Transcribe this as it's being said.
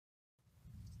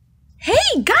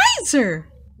Geyser!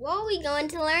 What are we going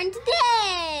to learn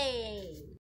today?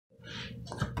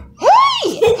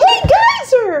 Hey,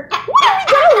 Geyser! What are we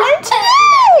gonna learn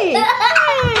today?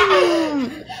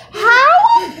 How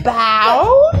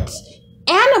about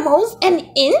animals and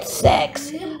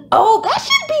insects? Oh, that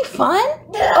should be fun.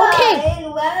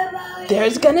 Okay,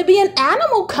 there's gonna be an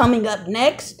animal coming up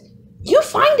next. You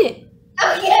find it.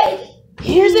 Okay.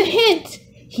 Here's a hint.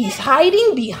 He's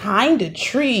hiding behind a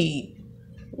tree.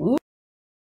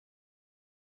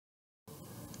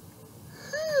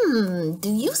 Do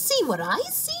you see what I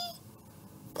see?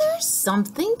 There's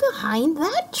something behind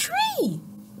that tree.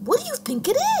 What do you think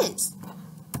it is?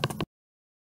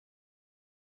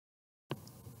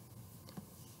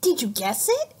 Did you guess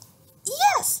it?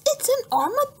 Yes, it's an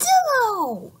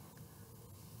armadillo.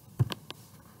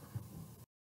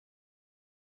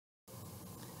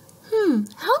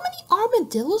 How many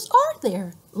armadillos are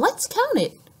there? Let's count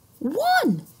it.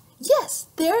 1. Yes,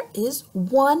 there is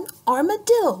 1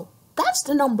 armadillo. That's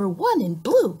the number 1 in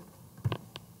blue.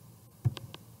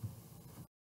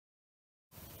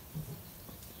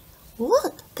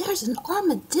 Look, there's an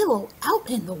armadillo out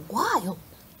in the wild.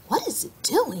 What is it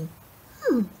doing?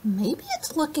 Maybe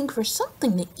it's looking for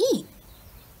something to eat.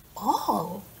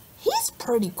 Oh, he's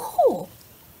pretty cool.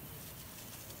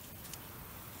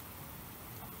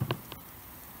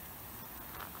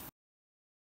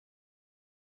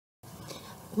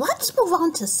 Let's move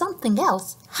on to something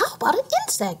else. How about an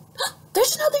insect?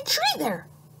 There's another tree there.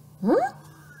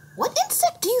 What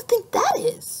insect do you think that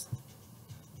is?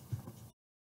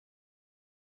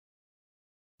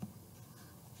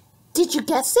 Did you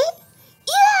guess it?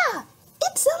 Yeah,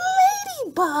 it's a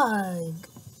ladybug.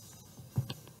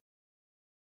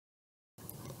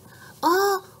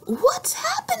 What's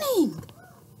happening?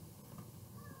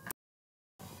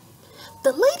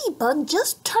 The ladybug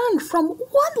just turned from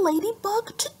 1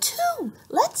 ladybug to 2.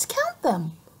 Let's count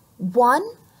them. 1,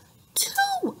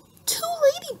 2. 2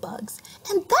 ladybugs.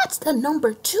 And that's the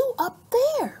number 2 up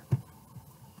there.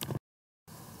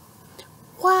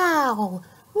 Wow,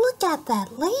 look at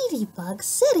that ladybug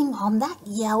sitting on that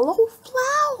yellow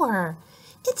flower.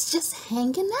 It's just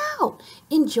hanging out,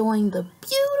 enjoying the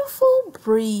beautiful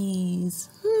breeze.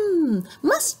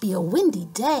 Must be a windy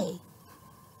day.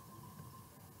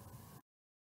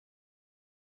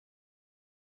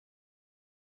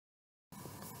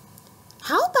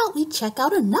 How about we check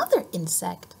out another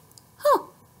insect?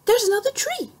 There's another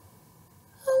tree.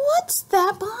 What's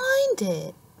that behind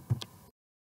it?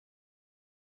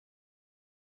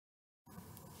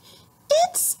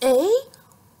 It's a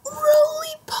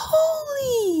roly-poly.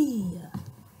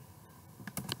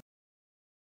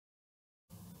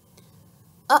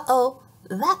 Uh-oh,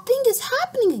 that thing is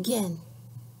happening again.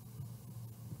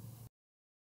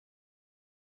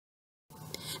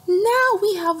 Now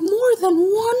we have more than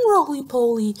 1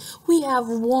 roly-poly. We have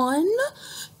 1,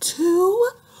 2,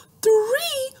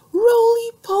 3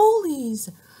 roly-polies.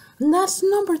 And that's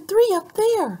number 3 up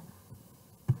there.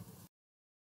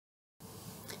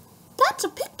 That's a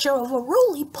picture of a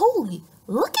roly-poly.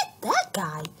 Look at that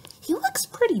guy. He looks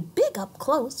pretty big up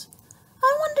close.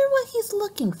 I wonder what he's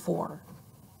looking for.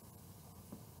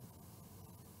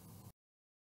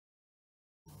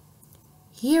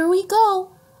 Here we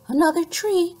go. Another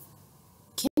tree.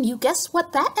 Can you guess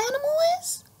what that animal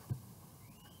is?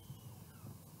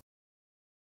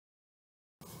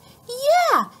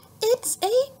 Yeah, it's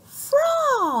a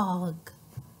frog.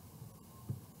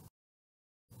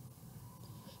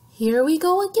 Here we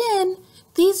go again.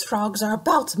 These frogs are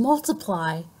about to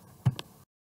multiply.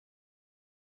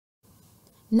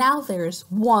 Now there's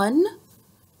 1,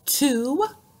 2,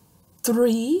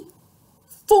 3,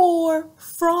 4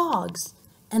 frogs.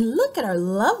 And look at our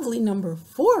lovely number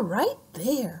 4 right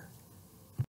there.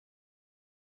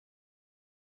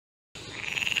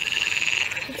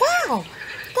 Wow,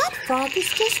 that frog is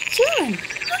just chilling.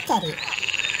 Look at it.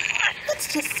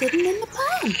 It's just sitting in the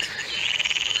pond.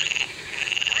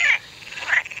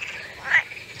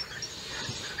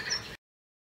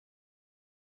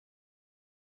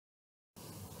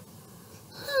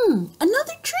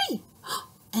 Another tree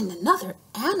and another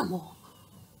animal.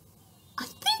 I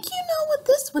think you know what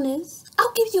this one is.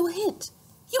 I'll give you a hint.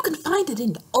 You can find it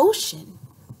in the ocean.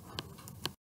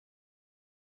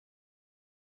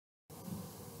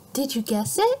 Did you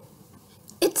guess it?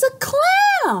 It's a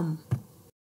clam.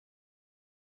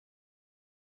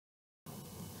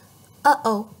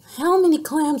 Uh-oh, how many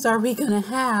clams are we gonna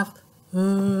have?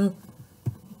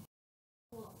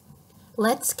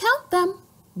 Let's count them.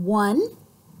 1,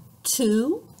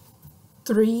 2,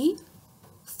 3,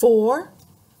 4,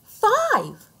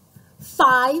 5.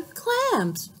 5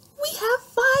 clams. We have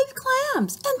 5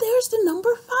 clams, and there's the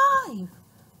number 5. alive.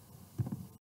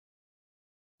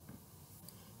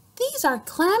 These are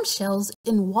clamshells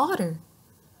in water.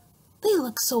 They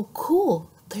look so cool.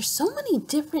 There's so many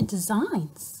different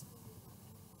designs.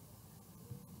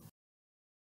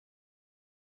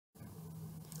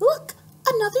 Look,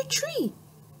 another tree.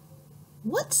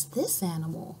 What's this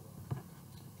animal?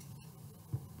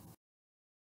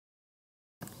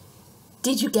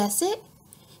 Did you guess it?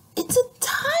 It's a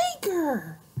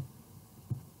tiger.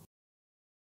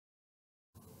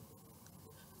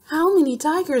 How many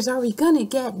tigers are we gonna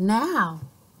get now?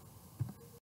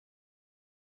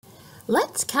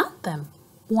 Let's count them.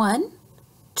 1,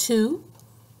 2,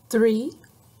 3,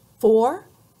 4,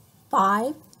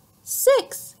 5,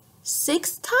 6.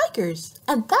 6 tigers,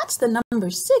 and that's the number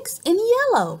 6 in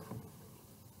yellow.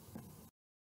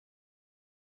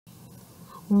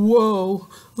 Whoa,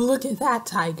 look at that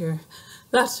tiger.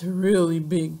 That's a really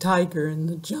big tiger in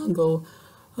the jungle.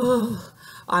 Oh,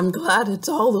 I'm glad it's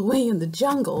all the way in the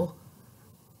jungle.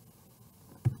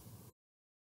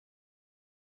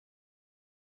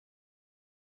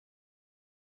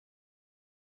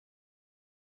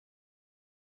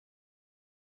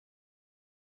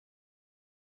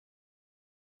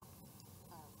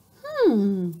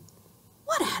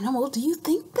 What animal do you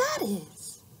think that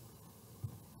is?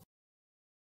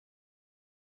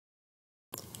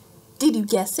 Did you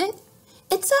guess it?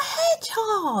 It's a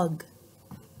hedgehog.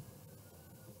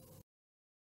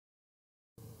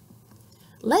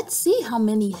 Let's see how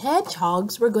many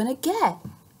hedgehogs we're going to get.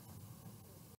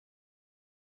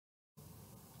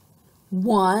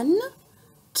 1,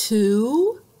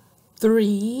 2,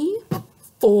 3,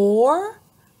 4,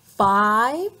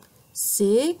 5,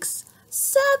 6,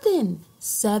 7.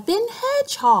 7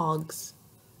 hedgehogs.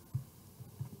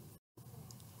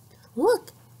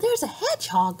 Look, there's a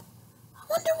hedgehog. I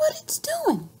wonder what it's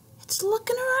doing. It's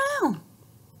looking around.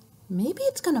 Maybe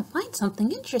it's going to find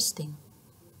something interesting.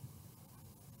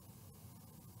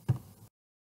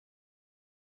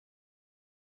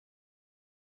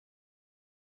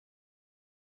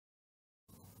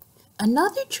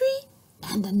 Another tree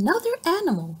and another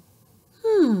animal.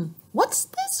 What's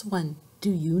this one? Do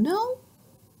you know?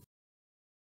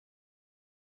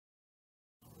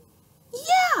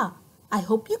 Yeah, I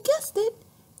hope you guessed it.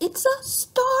 It's a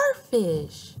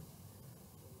starfish.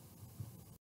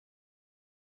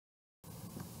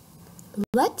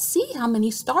 Let's see how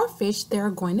many starfish there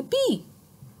are going to be.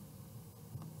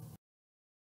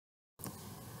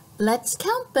 Let's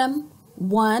count them.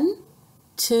 1,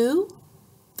 2,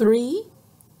 3,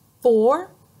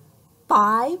 4,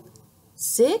 5,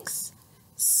 6,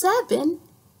 7,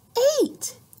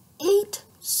 8. 8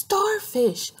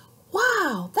 starfish.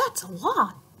 Wow, that's a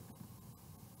lot.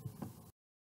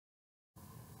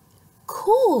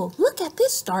 Cool, look at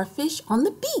this starfish on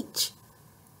the beach.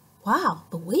 Wow,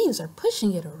 the waves are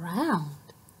pushing it around.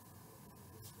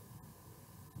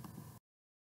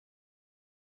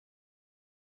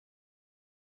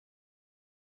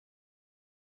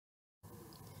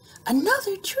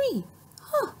 Another tree.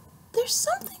 There's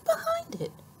something behind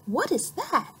it. What is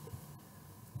that?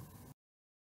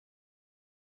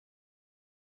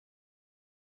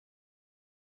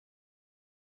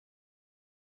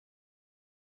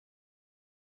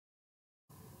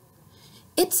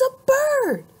 It's a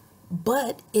bird,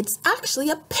 but it's actually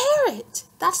a parrot.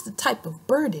 That's the type of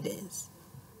bird it is.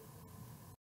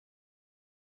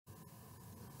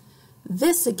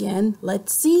 This again,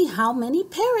 let's see how many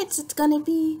parrots it's gonna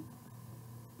be.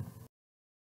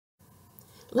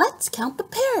 Let's count the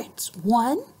parrots.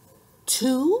 1,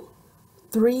 2,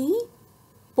 3,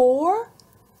 4,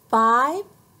 5,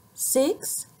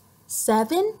 6,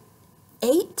 7,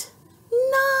 8,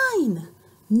 9.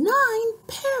 9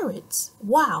 parrots.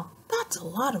 Wow, that's a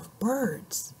lot of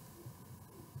birds.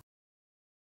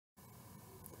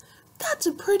 That's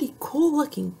a pretty cool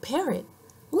looking parrot.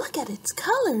 Look at its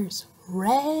colors.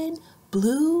 Red,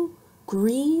 blue,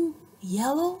 green,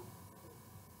 yellow.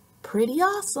 Pretty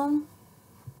awesome.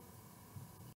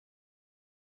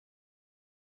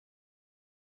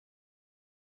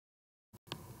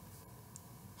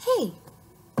 Hey,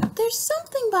 there's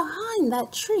something behind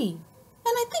that tree,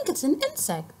 and I think it's an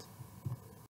insect.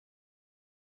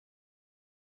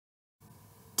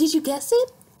 Did you guess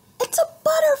it? It's a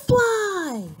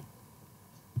butterfly.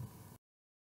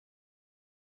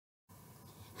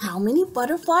 How many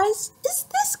butterflies is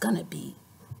this gonna be?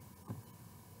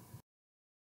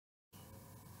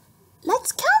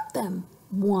 Let's count them.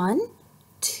 1,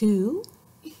 2,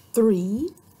 3,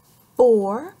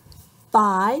 4,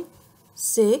 5,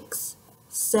 6,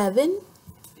 7,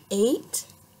 8,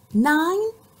 9,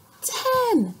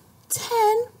 10.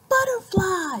 10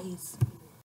 butterflies.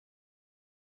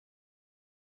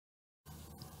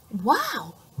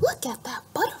 Wow, look at that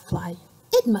butterfly.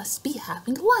 It must be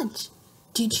having lunch.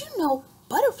 Did you know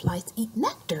butterflies eat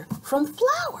nectar from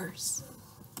flowers?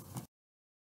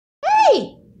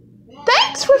 Hey,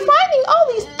 thanks for finding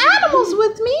all these animals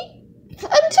with me.